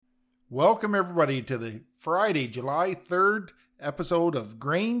Welcome everybody to the Friday, July 3rd episode of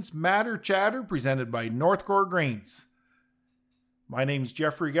Grains Matter Chatter presented by Northcore Grains. My name's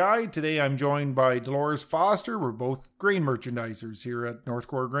Jeffrey Guy. Today I'm joined by Dolores Foster. We're both grain merchandisers here at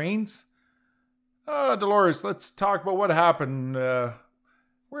Northcore Grains. Dolores, let's talk about what happened.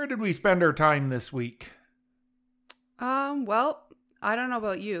 Where did we spend our time this week? Well, I don't know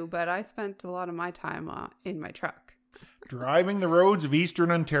about you, but I spent a lot of my time in my truck. Driving the roads of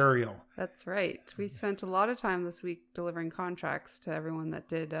Eastern Ontario. That's right. We spent a lot of time this week delivering contracts to everyone that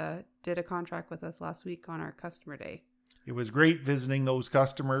did a contract with us last week on our customer day. It was great visiting those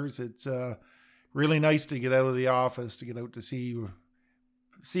customers. It's really nice to get out of the office, to get out to see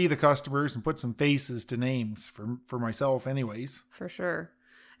the customers and put some faces to names for myself anyways. For sure.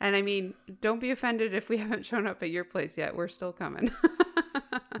 And I mean, don't be offended if we haven't shown up at your place yet. We're still coming.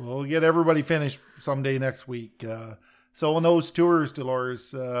 We'll get everybody finished someday next week. So on those tours, Dolores,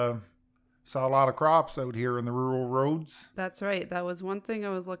 saw a lot of crops out here in the rural roads. That's right. That was one thing I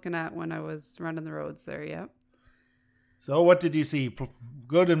was looking at when I was running the roads there, yep. So what did you see?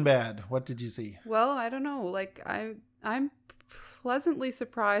 Good and bad. What did you see? Well, I don't know. I'm pleasantly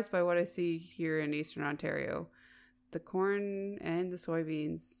surprised by what I see here in Eastern Ontario. The corn and the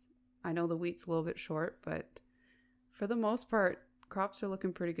soybeans. I know the wheat's a little bit short, but for the most part, crops are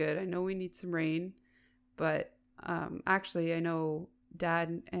looking pretty good. I know we need some rain, but actually I know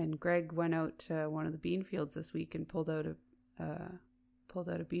Dad and Greg went out to one of the bean fields this week and pulled out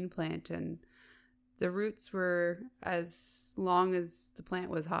a bean plant, and the roots were as long as the plant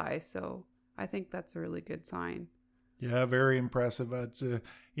was high. So I think that's a really good sign. Yeah, very impressive. It's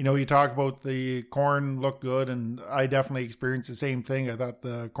you talk about the corn looked good, and I definitely experienced the same thing. I thought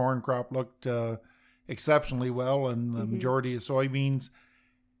the corn crop looked exceptionally well, and the majority of soybeans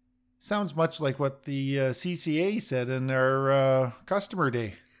sounds much like what the CCA said in their customer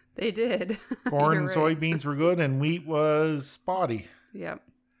day. They did. Corn and soybeans were good, and wheat was spotty. Yep.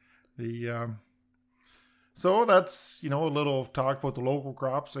 So that's a little talk about the local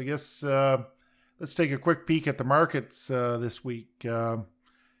crops. I guess let's take a quick peek at the markets this week. We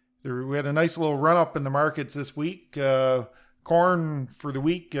had a nice little run up in the markets this week. Corn for the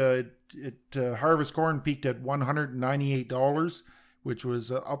week, harvest corn peaked at $198. Which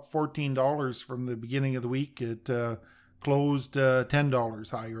was up $14 from the beginning of the week. It closed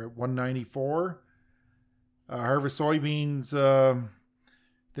 $10 higher at $194. Harvest soybeans,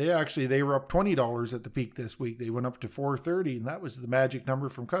 they were up $20 at the peak this week. They went up to $430, and that was the magic number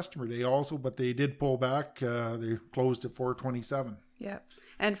from customer day also, but they did pull back. They closed at $427. Yeah,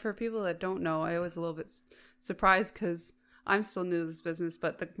 and for people that don't know, I was a little bit surprised because I'm still new to this business,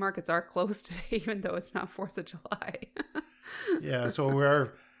 but the markets are closed today, even though it's not 4th of July. Yeah, so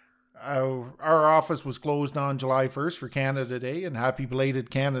our office was closed on July 1st for Canada Day, and happy belated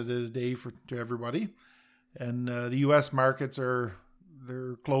Canada Day to everybody. And the U.S. markets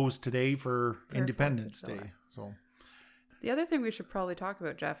they're closed today for Independence Day. So the other thing we should probably talk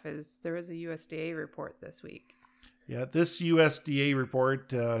about, Jeff, is there is a USDA report this week. Yeah, this USDA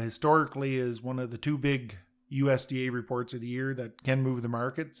report historically is one of the two big USDA reports of the year that can move the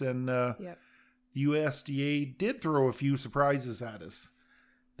markets, and the USDA did throw a few surprises at us.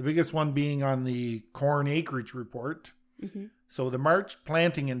 The biggest one being on the corn acreage report. Mm-hmm. So the March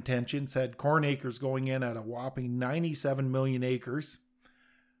planting intentions had corn acres going in at a whopping 97 million acres.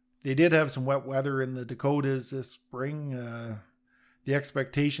 They did have some wet weather in the Dakotas this spring. The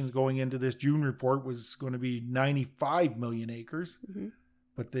expectations going into this June report was going to be 95 million acres. Mm-hmm.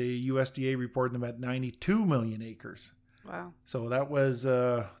 But the USDA reported them at 92 million acres. Wow. So that was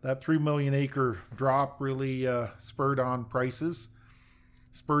that 3 million acre drop really spurred on prices,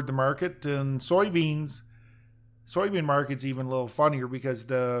 spurred the market. And soybean market's even a little funnier because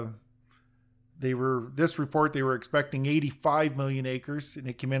they were expecting 85 million acres, and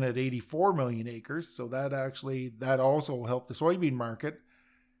it came in at 84 million acres. So that also helped the soybean market.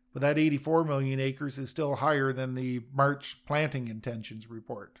 But that 84 million acres is still higher than the March planting intentions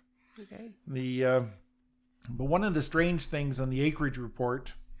report. Okay. But one of the strange things on the acreage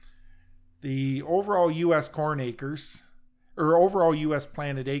report, the overall U.S. corn acres, or overall U.S.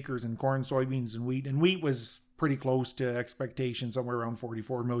 planted acres in corn, soybeans, and wheat was pretty close to expectations, somewhere around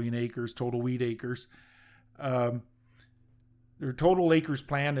 44 million acres, total wheat acres. Their total acres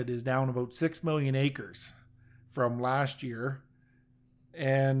planted is down about 6 million acres from last year,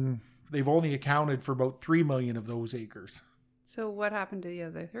 and they've only accounted for about 3 million of those acres. So what happened to the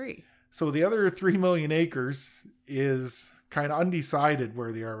other 3? So the other 3 million acres is kind of undecided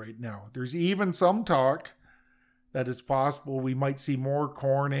where they are right now. There's even some talk that it's possible we might see more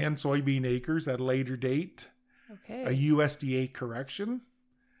corn and soybean acres at a later date. Okay. A USDA correction.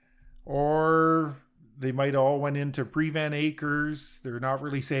 or they might all went into Prevent Acres. They're not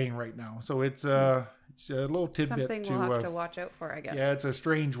really saying right now. So it's a little tidbit. Something we'll have to watch out for, I guess. Yeah, it's a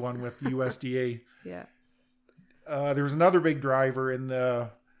strange one with USDA. Yeah. There's another big driver in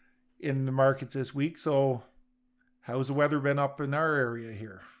the markets this week. So how's the weather been up in our area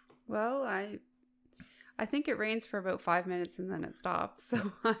here? Well, I think it rains for about 5 minutes and then it stops.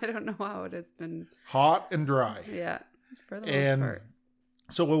 So I don't know how it has been. Hot and dry. Yeah, for the most part.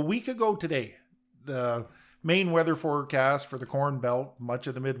 So a week ago today, the main weather forecast for the Corn Belt, much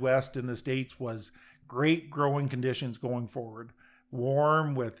of the Midwest in the States, was great growing conditions going forward.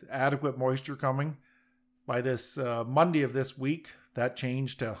 Warm with adequate moisture coming. By this Monday of this week, that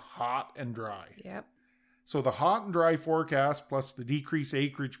changed to hot and dry. Yep. So the hot and dry forecast plus the decreased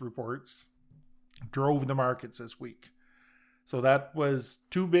acreage reports drove the markets this week. So that was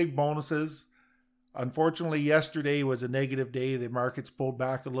two big bonuses. Unfortunately, yesterday was a negative day. The markets pulled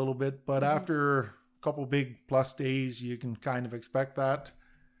back a little bit, but after a couple big plus days, you can kind of expect that.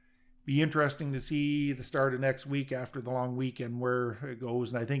 Be interesting to see the start of next week after the long weekend where it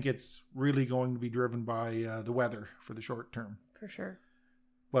goes. And I think it's really going to be driven by the weather for the short term. For sure.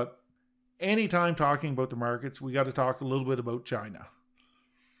 But anytime talking about the markets, we got to talk a little bit about China.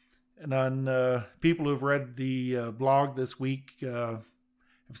 And on people who've read the blog this week have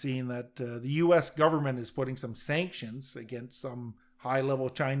seen that the U.S. government is putting some sanctions against some high-level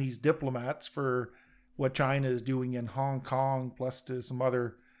Chinese diplomats for what China is doing in Hong Kong, plus to some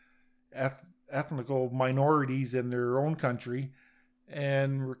other ethnical minorities in their own country.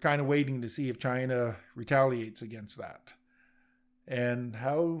 And we're kind of waiting to see if China retaliates against that. And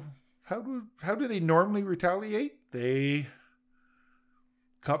how do they normally retaliate? They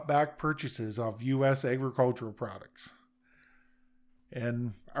cut back purchases of U.S. agricultural products.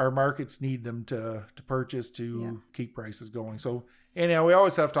 And our markets need them to purchase to keep prices going. So anyhow, we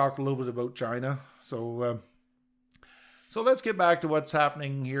always have to talk a little bit about China. So let's get back to what's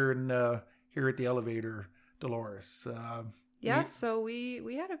happening here at the elevator, Dolores. So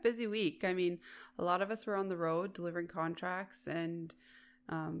we had a busy week. I mean, a lot of us were on the road delivering contracts, and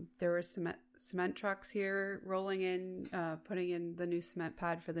there were cement trucks here rolling in, putting in the new cement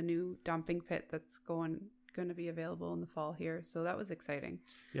pad for the new dumping pit that's going to be available in the fall here. So that was exciting.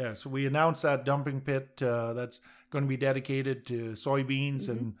 Yeah, so we announced that dumping pit that's going to be dedicated to soybeans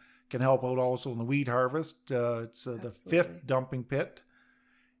and can help out also in the wheat harvest. It's the fifth dumping pit.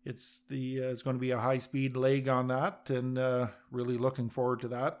 It's going to be a high-speed leg on that, and really looking forward to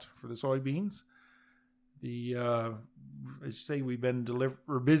that for the soybeans. As you say,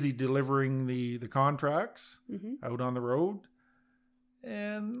 we're busy delivering the contracts out on the road.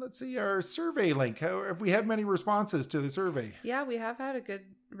 And let's see, our survey link. Have we had many responses to the survey? Yeah, we have had a good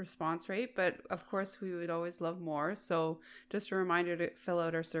response rate, but of course we would always love more. So just a reminder to fill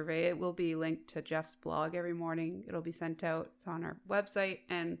out our survey. It will be linked to Jeff's blog every morning. It'll be sent out. It's on our website,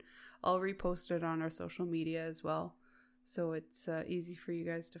 and I'll repost it on our social media as well. So it's easy for you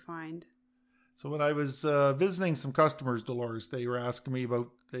guys to find. So when I was visiting some customers, Dolores, they were asking me about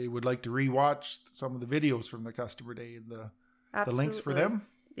they would like to rewatch some of the videos from the customer day and the links for them.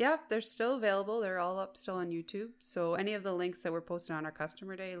 Yeah, they're still available. They're all up still on YouTube. So any of the links that were posted on our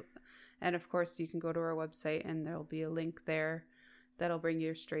customer day, and of course you can go to our website and there'll be a link there that'll bring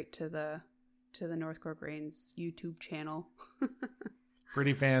you straight to the Northcore Grains YouTube channel.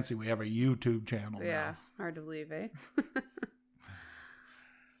 Pretty fancy. We have a YouTube channel now. Yeah, hard to believe, eh?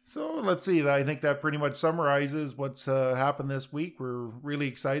 So let's see. I think that pretty much summarizes what's happened this week. We're really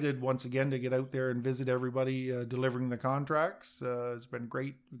excited once again to get out there and visit everybody delivering the contracts. It's been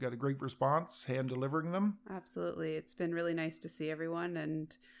great. We've got a great response, hand delivering them. Absolutely. It's been really nice to see everyone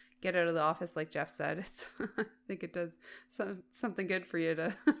and get out of the office, like Jeff said. I think it does something good for you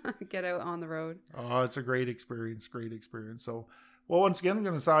to get out on the road. Oh, it's a great experience. So, well, once again, I'm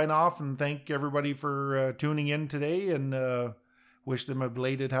going to sign off and thank everybody for tuning in today, and wish them a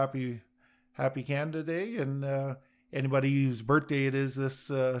belated happy Canada Day, and anybody whose birthday it is this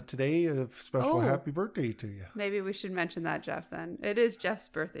today, a special happy birthday to you. Maybe we should mention that, Jeff, then. It is Jeff's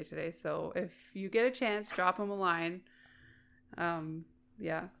birthday today, so if you get a chance, drop him a line.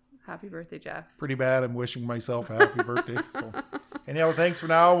 Happy birthday, Jeff. Pretty bad. I'm wishing myself a happy birthday. So anyhow, thanks for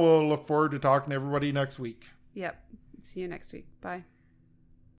now. We'll look forward to talking to everybody next week. Yep. See you next week. Bye.